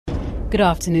Good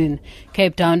afternoon.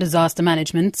 Cape Town Disaster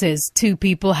Management says 2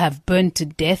 people have burnt to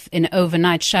death in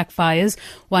overnight shack fires,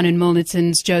 one in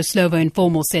Milnerton's Slovo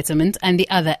informal settlement and the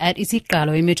other at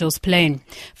Isiqalo in Mitchell's Plain.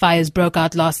 Fires broke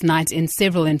out last night in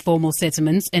several informal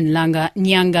settlements in Langa,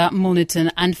 Nyanga, Milnerton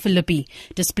and Phillippi,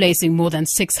 displacing more than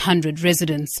 600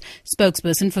 residents.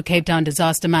 Spokesperson for Cape Town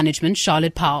Disaster Management,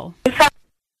 Charlotte Powell.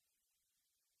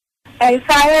 A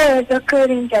fire has occurred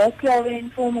in Slovo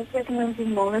informal settlement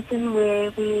in Milnerton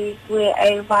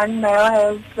where one male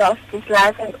has lost his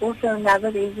life and also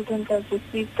another resident has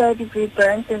received 3rd-degree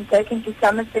burns and taken to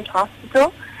Somerset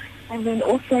Hospital. And then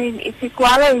also in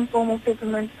Isiqalo informal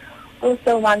settlement,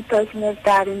 also one person has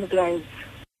died in the blaze.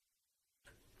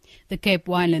 The Cape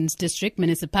Winelands District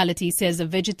Municipality says a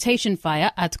vegetation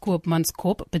fire at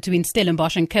Koopmanskop between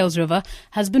Stellenbosch and Kuils River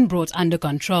has been brought under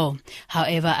control.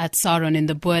 However, at Saron in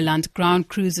the Boerland, ground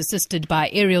crews assisted by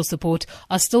aerial support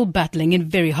are still battling in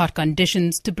very hot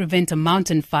conditions to prevent a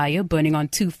mountain fire burning on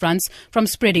 2 fronts from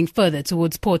spreading further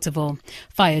towards Porterville.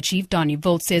 Fire Chief Donnie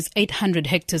Volt says 800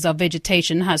 hectares of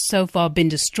vegetation has so far been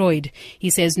destroyed. He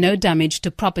says no damage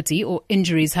to property or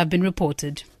injuries have been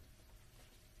reported.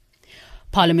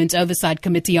 Parliament's Oversight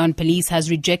Committee on Police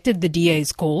has rejected the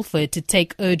DA's call for it to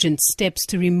take urgent steps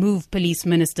to remove Police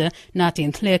Minister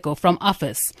Nyanga from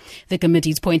office. The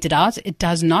committee's pointed out it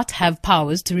does not have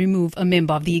powers to remove a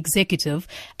member of the executive,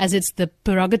 as it's the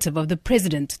prerogative of the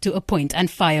President to appoint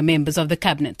and fire members of the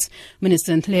Cabinet.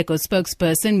 Minister Nhleko's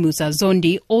spokesperson, Musa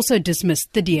Zondi, also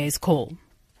dismissed the DA's call.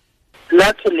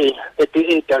 Luckily, the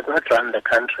DA does not run the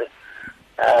country.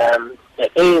 The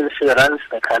ANC runs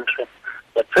the country.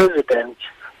 The President,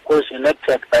 who is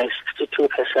elected by 62%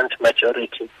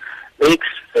 majority, makes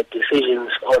the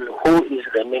decisions on who is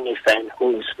the minister and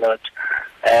who is not.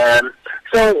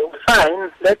 So,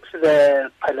 fine, let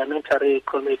the parliamentary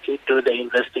committee do the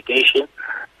investigation,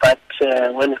 but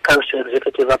when it comes to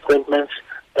executive appointments,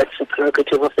 that's the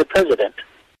prerogative of the President.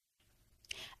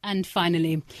 And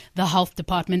finally, the Health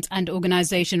Department and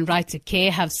organisation Right to Care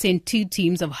have sent 2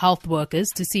 teams of health workers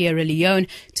to Sierra Leone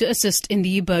to assist in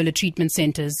the Ebola treatment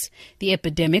centres. The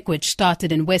epidemic, which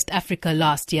started in West Africa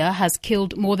last year, has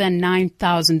killed more than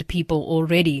 9,000 people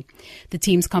already. The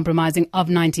teams, comprising of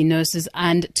 90 nurses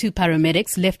and 2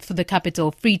 paramedics, left for the capital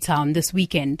Freetown this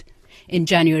weekend. In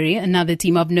January, another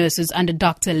team of nurses and a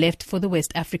doctor left for the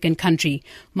West African country.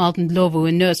 Slovo,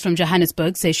 a nurse from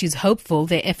Johannesburg, says she's hopeful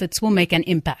their efforts will make an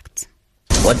impact.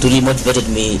 What really motivated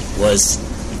me was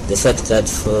the fact that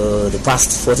for the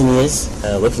past 14 years,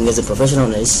 working as a professional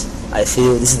nurse, I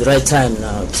feel this is the right time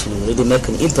now to really make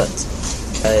an impact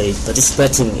by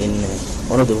participating in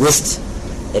one of the worst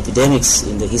epidemics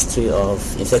in the history of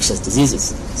infectious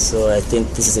diseases. So I think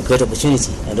this is a great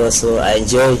opportunity, and also I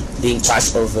enjoy being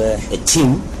part of a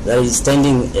team that is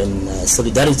standing in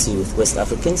solidarity with West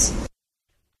Africans.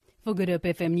 For Good Hope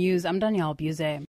FM News, I'm Danielle Buse.